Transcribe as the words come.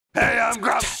I'm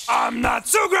Grumps, I'm not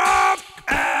so Grump,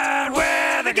 and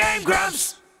we're the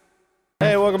GameGrumps.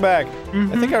 Hey, welcome back.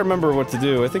 I think I remember what to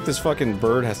do. I think this fucking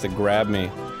bird has to grab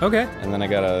me. Okay. And then I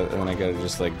gotta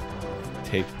just like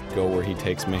go where he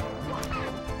takes me.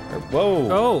 Or,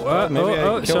 whoa. Maybe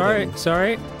I killed him.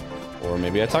 sorry. Or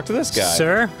maybe I talk to this guy.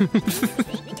 Sir?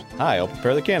 Hi, I'll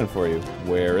prepare the cannon for you.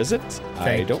 Where is it?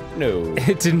 I don't know.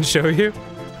 It didn't show you?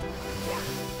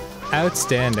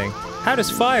 Outstanding. How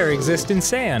does fire exist in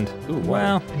sand? Ooh,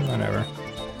 well, whatever.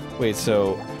 Wait,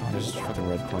 so there's fucking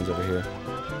red coins over here.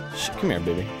 Come here,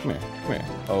 baby. Come here.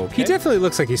 Okay. He definitely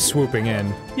looks like he's swooping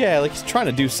in. Yeah, like he's trying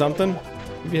to do something.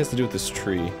 Maybe it has to do with this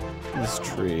tree.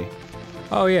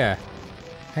 Oh yeah.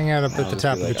 Hang out up at the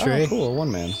top of the tree. Oh, cool,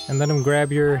 one man. And let him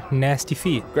grab your nasty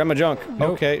feet. Grab my junk.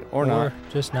 Nope. Okay, or not.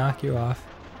 Just knock you off.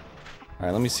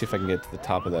 Alright, let me see if I can get to the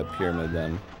top of that pyramid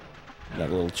then. That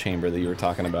little chamber that you were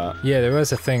talking about. Yeah, there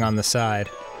was a thing on the side.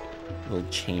 Little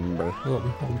chamber.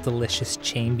 Little delicious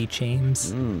chamby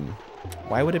chains.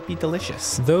 Why would it be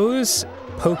delicious? Those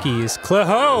pokies.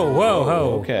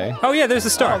 Whoa. Okay. Oh yeah, there's a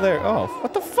star. Oh, there. Oh,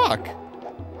 what the fuck?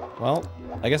 Well,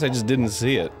 I guess I just didn't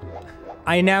see it.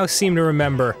 I now seem to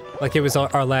remember, like it was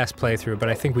our last playthrough, but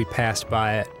I think we passed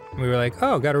by it. We were like,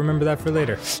 oh, gotta remember that for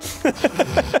later.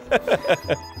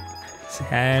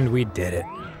 And we did it.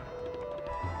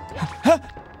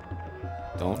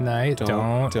 Don't.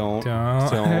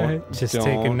 Just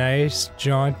take a nice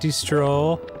jaunty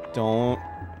stroll. Don't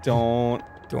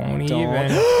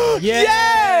even.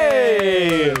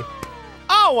 Yay!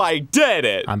 Oh, I did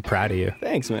it! I'm proud of you.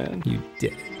 Thanks, man. You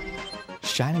did it.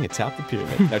 Shining atop the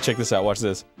pyramid. Now check this out, watch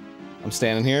this. I'm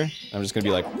standing here, I'm just gonna be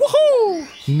like, woohoo!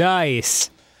 Nice!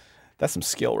 That's some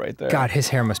skill right there. God, his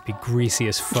hair must be greasy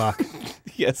as fuck.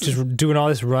 Yes. Just doing all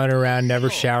this running around, never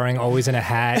showering, always in a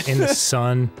hat, in the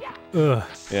sun. Ugh.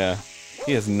 Yeah.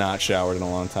 He has not showered in a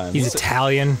long time. He's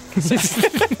Italian.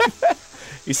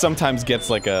 He sometimes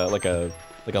gets like a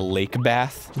lake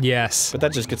bath. Yes. But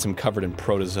that just gets him covered in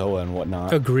protozoa and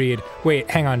whatnot. Agreed.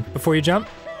 Wait, hang on. Before you jump?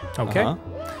 Okay. Uh-huh.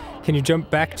 Can you jump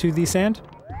back to the sand?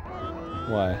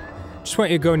 Why? Just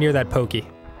want you to go near that pokey.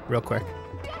 Real quick.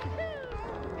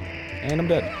 And I'm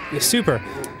dead. Yeah, super.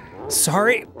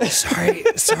 Sorry. What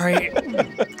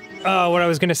I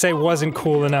was gonna say wasn't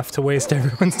cool enough to waste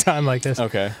everyone's time like this.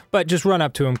 Okay. But just run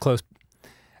up to him close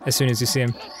as soon as you see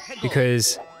him.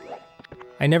 Because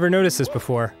I never noticed this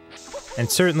before. And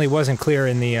certainly wasn't clear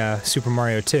in the Super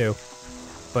Mario 2.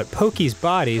 But Pokey's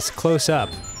bodies, close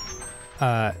up,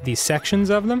 these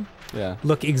sections of them,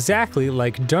 look exactly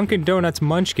like Dunkin' Donuts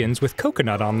munchkins with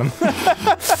coconut on them.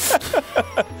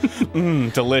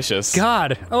 Delicious.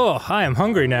 God, oh, I am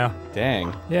hungry now.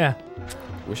 Dang. Yeah.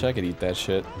 Wish I could eat that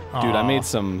shit. Aww. Dude, I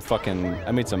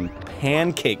made some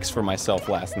pancakes for myself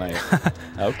last night.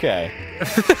 Okay.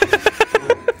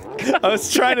 I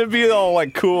was trying to be all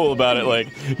like cool about it, like,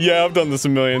 yeah, I've done this a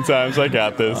million times, I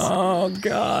got this. Oh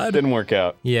God. Didn't work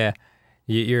out. Yeah.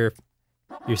 Your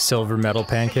silver medal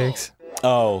pancakes?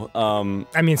 Oh,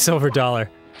 I mean silver dollar.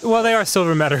 Well, they are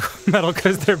silver medal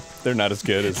because they're not as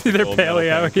good as they're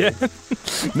paleo, yeah.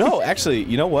 No, actually,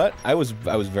 you know what? I was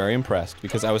very impressed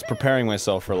because I was preparing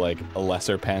myself for like a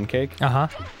lesser pancake. Uh-huh.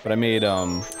 But I made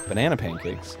banana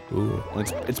pancakes. Ooh.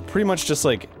 And it's pretty much just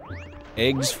like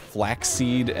eggs,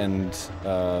 flaxseed, and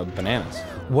bananas.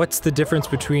 What's the difference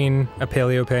between a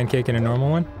paleo pancake and a normal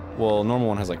one? Well, a normal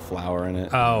one has like flour in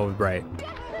it. Oh, right.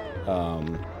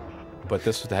 But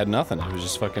this had nothing. It was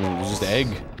just egg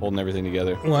holding everything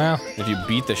together. Wow. If you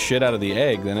beat the shit out of the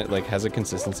egg, then it like has a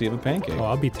consistency of a pancake. Well,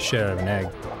 I'll beat the shit out of an egg.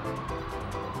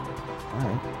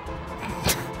 Alright.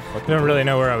 I don't really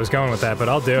know where I was going with that, but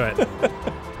I'll do it.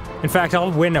 In fact,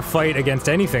 I'll win a fight against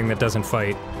anything that doesn't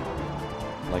fight.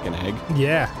 Like an egg?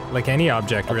 Yeah, like any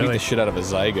object, I'll really. beat the shit out of a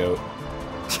zygote.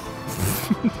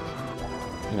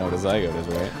 You know what a zygote is,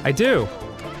 right? I do.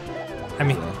 I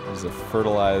mean... It's a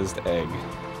fertilized egg.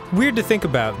 Weird to think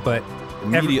about, but...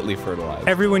 Immediately fertilized.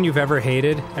 Everyone you've ever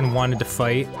hated and wanted to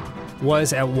fight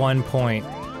was, at one point...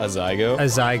 A zygote? A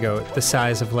zygote, the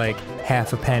size of, like,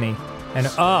 half a penny. And,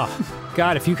 oh,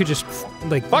 God, if you could just,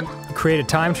 like, create a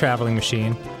time-traveling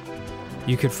machine,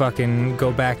 you could fucking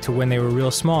go back to when they were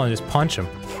real small and just punch them.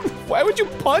 Why would you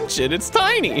punch it? It's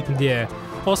tiny! Yeah.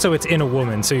 Also, it's in a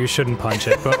woman, so you shouldn't punch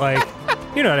it, but, like,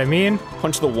 you know what I mean?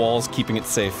 Punch the walls, keeping it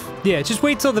safe. Yeah, just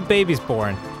wait till the baby's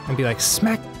born, and be like,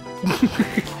 smack.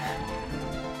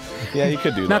 Yeah, you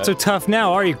could do that. Not so tough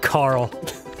now, are you, Carl?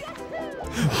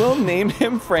 Well, name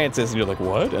him Francis, and you're like,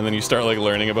 what? And then you start, like,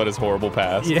 learning about his horrible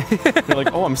past. Yeah. You're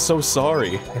like, oh, I'm so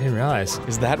sorry. I didn't realize.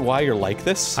 Is that why you're like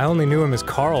this? I only knew him as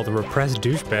Carl, the repressed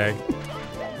douchebag.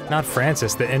 Not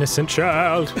Francis, the innocent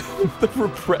child. The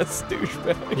repressed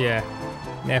douchebag. Yeah.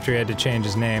 After he had to change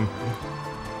his name.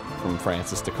 From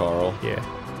Francis to Carl. Yeah.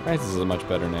 Francis is a much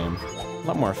better name. A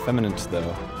lot more effeminate,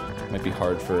 though. Might be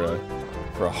hard for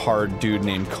a hard dude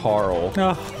named Carl.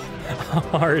 Oh,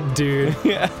 hard dude.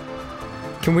 Yeah.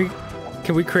 Can we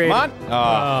create? Come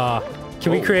on.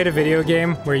 Can we create a video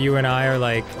game where you and I are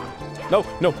like? No!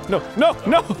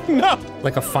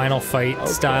 Like a Final Fight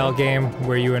style game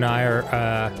where you and I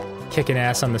are kicking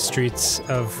ass on the streets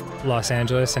of Los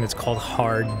Angeles, and it's called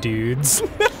Hard Dudes.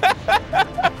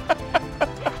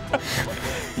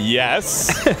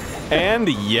 Yes. And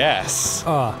yes.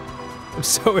 Oh, I'm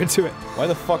so into it. Why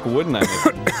the fuck wouldn't I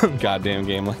make a goddamn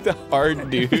game like the Hard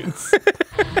Dudes?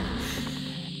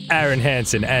 Aaron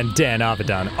Hansen and Dan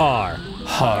Avedon are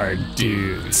Hard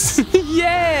Dudes.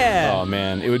 Yeah! Oh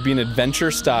man, it would be an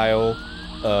adventure-style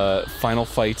Final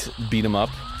Fight beat-em-up.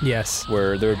 Yes.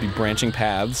 Where there would be branching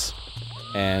paths,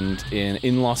 and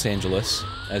in Los Angeles,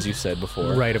 as you said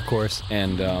before. Right, of course.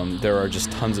 And there are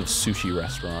just tons of sushi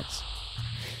restaurants.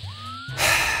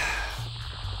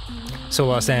 So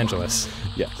Los Angeles.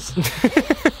 Yes.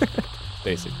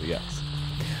 Basically, yes.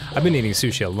 I've been eating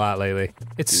sushi a lot lately.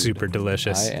 It's super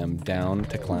delicious. I am down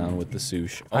to clown with the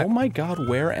sushi. Oh my god,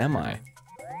 where am I?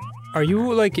 Are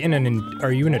you like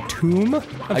are you in a tomb?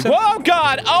 Whoa,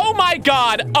 god! Oh my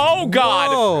god! Oh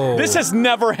god! Whoa. This has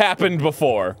never happened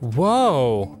before!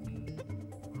 Whoa!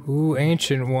 Ooh,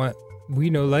 ancient one. We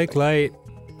know like light.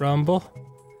 Rumble.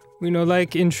 We know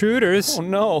like intruders. Oh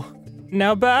no.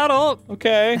 Now battle!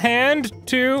 Okay. Hand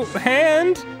to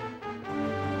hand!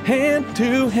 Hand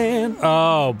to hand.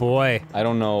 Oh boy. I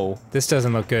don't know. This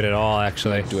doesn't look good at all,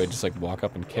 actually. Do I just like walk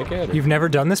up and kick it? Or? You've never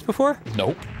done this before?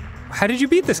 Nope. How did you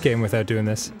beat this game without doing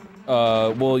this?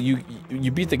 Well, you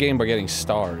beat the game by getting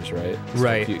stars, right? So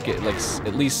Right. if you get like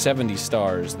at least 70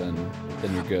 stars, then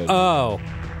you're good. Oh.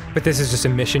 But this is just a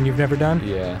mission you've never done?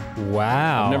 Yeah.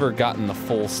 Wow. I've never gotten the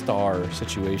full star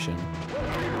situation.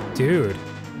 Dude.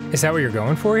 Is that what you're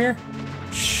going for here?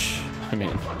 Shh. I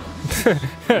mean,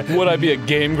 would I be a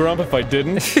game grump if I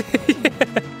didn't?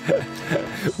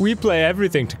 We play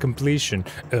everything to completion.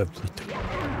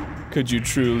 Could you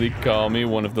truly call me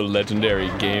one of the legendary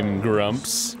game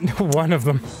grumps? One of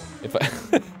them. If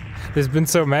I There's been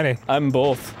so many. I'm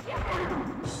both.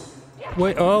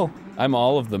 Wait, oh. I'm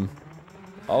all of them.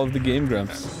 All of the game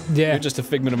grumps. Yeah. You're just a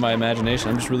figment of my imagination.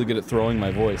 I'm just really good at throwing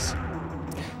my voice.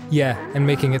 Yeah, and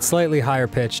making it slightly higher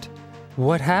pitched.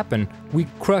 What happened? We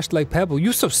crushed like pebble.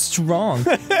 You so strong.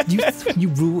 you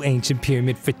rule ancient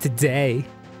pyramid for today.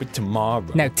 But tomorrow.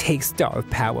 Now take star of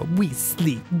power. We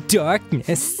sleep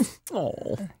darkness.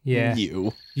 Oh. Yeah.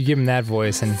 You give him that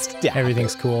voice and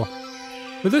everything's cool.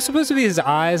 Were those supposed to be his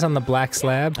eyes on the black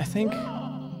slab? I think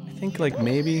like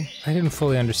maybe. I didn't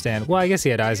fully understand. Well, I guess he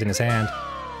had eyes in his hand.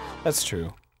 That's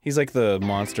true. He's like the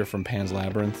monster from Pan's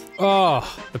Labyrinth. Oh,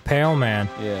 the Pale Man.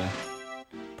 Yeah.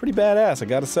 Pretty badass, I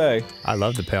gotta say. I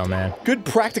love the Pale Man. Good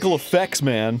practical effects,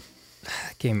 man.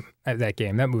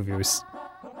 That movie was...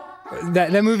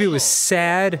 That movie was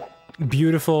sad,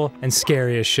 beautiful, and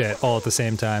scary as shit all at the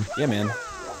same time. Yeah, man.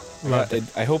 Loved it.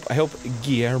 I hope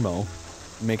Guillermo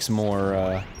makes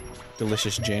more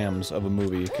delicious jams of a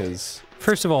movie, because...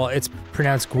 First of all, it's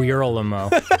pronounced Guillermo.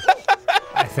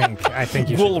 I think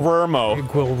you should...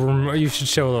 Guillermo. You should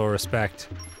show a little respect.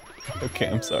 Okay,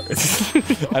 I'm sorry.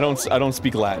 I don't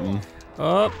speak Latin.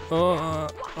 That's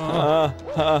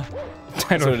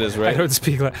what it is, right? I don't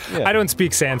speak Yeah. I don't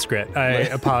speak Sanskrit. I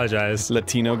apologize.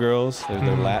 Latino girls,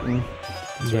 they're Latin.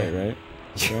 That's right?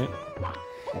 That's right?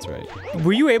 That's right.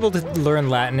 Were you able to learn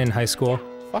Latin in high school?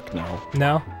 Fuck no.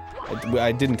 No?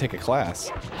 I didn't take a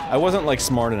class. I wasn't like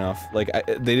smart enough. Like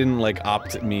they didn't like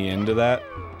opt me into that.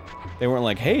 They weren't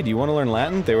like, hey, do you want to learn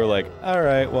Latin? They were like, all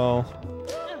right, well,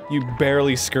 you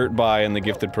barely skirt by in the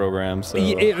gifted program, so...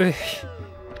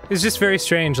 It's just very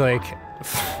strange, like,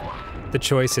 the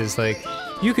choices, like,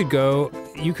 you could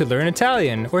learn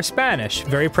Italian or Spanish,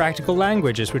 very practical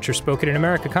languages which are spoken in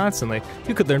America constantly.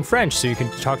 You could learn French so you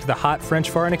can talk to the hot French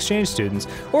foreign exchange students.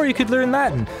 Or you could learn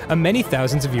Latin, a many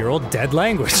thousands of year old dead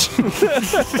language.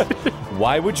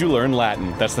 Why would you learn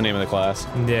Latin? That's the name of the class.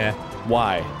 Yeah.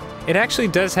 Why? It actually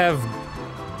does have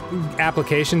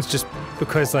applications just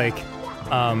because, like,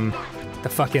 the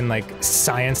fucking, like,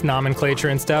 science nomenclature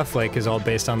and stuff, like, is all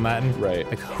based on Latin. Right.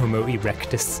 Like Homo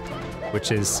erectus,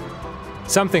 which is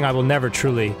something I will never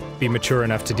truly be mature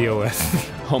enough to deal with.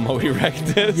 Homo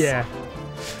erectus? Yeah.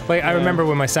 Like, I remember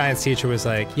when my science teacher was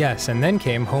like, yes, and then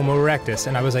came Homo erectus,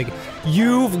 and I was like,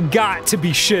 you've got to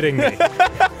be shitting me.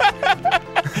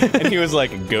 And he was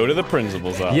like, go to the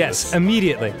principal's office. Yes,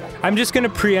 immediately. I'm just gonna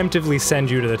preemptively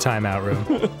send you to the timeout room.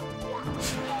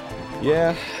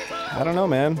 Yeah, I don't know,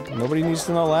 man. Nobody needs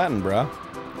to know Latin, bruh.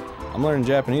 I'm learning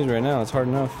Japanese right now. It's hard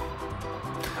enough.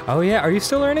 Oh yeah, are you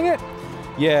still learning it?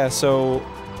 Yeah, so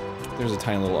there's a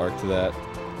tiny little arc to that.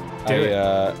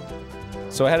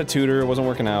 So I had a tutor, it wasn't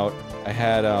working out. I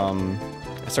had, I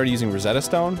started using Rosetta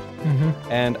Stone,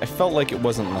 and I felt like it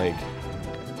wasn't, like...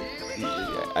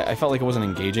 I felt like it wasn't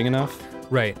engaging enough.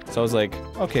 Right. So I was like,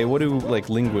 okay, what do, like,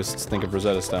 linguists think of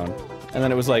Rosetta Stone? And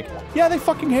then it was like, yeah, they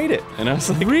fucking hate it. And I was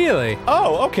like... Really?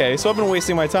 Oh, okay, so I've been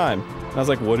wasting my time. And I was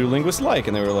like, what do linguists like?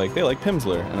 And they were like, they like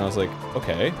Pimsleur. And I was like,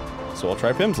 okay, so I'll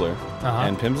try Pimsleur.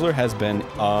 And Pimsleur has been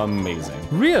amazing.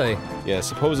 Really? Yeah,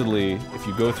 supposedly, if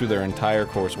you go through their entire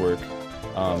coursework,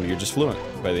 you're just fluent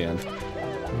by the end.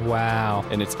 Wow.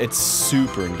 And it's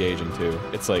super engaging, too.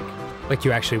 It's like... Like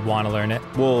you actually want to learn it?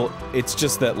 Well, it's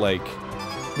just that, like,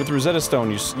 with Rosetta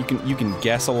Stone, you can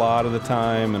guess a lot of the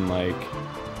time, and, like,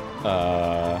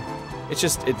 it's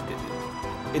just,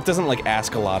 it doesn't, like,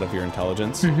 ask a lot of your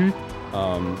intelligence.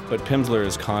 But Pimsleur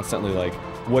is constantly like,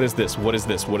 what is this, what is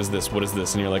this, what is this, what is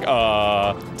this, and you're like,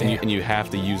 and you have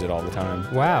to use it all the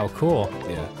time. Wow, cool.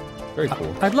 Yeah, very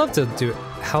cool. I'd love to do it.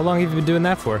 How long have you been doing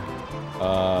that for?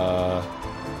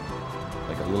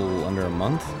 Like a little under a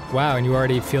month. Wow, and you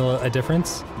already feel a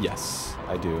difference? Yes,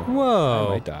 I do. Whoa. I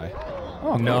might die.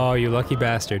 Oh, no, you lucky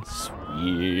bastard.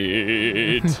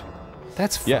 Sweet.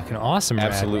 That's fucking awesome,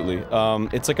 Rad. Absolutely.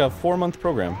 It's like a 4-month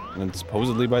program, and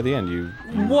supposedly by the end you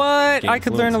What? I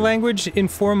could learn a fluency. language in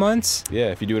 4 months? Yeah,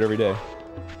 if you do it every day.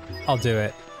 I'll do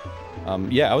it.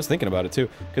 Yeah, I was thinking about it too,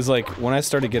 because like when I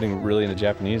started getting really into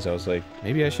Japanese, I was like,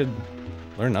 maybe I should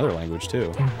learn another language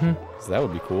too. Because that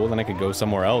would be cool. Then I could go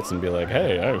somewhere else and be like,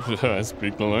 hey, I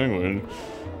speak the language.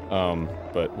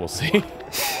 But we'll see.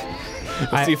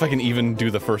 Let's see if I can even do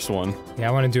the first one. Yeah,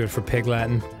 I want to do it for Pig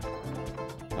Latin.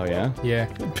 Oh yeah? Yeah.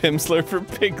 Pimsleur for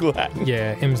Pig Latin.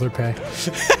 Yeah, Imsler pay.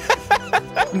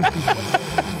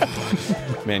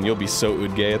 Man, you'll be so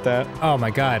ood gay at that. Oh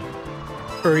my god.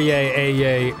 Urye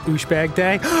Aye Ooshbag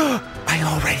Day. I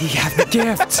already have the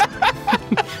gift!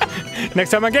 Next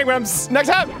time on GameGrumps! Next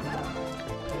time!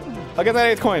 I'll get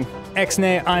that 8th coin.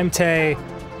 Exne I'm Tay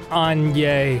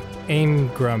Anye Aim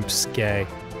Grumps Gay.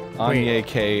 Anye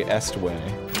K Estway.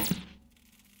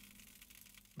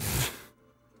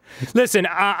 Listen,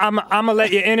 I'ma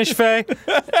let you inish Faye.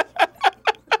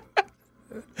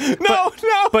 No!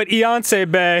 But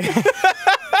Eonce Bay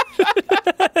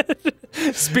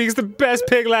speaks the best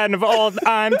Pig Latin of all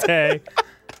time, Tay.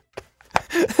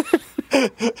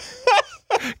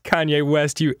 Kanye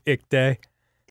West, you ick day.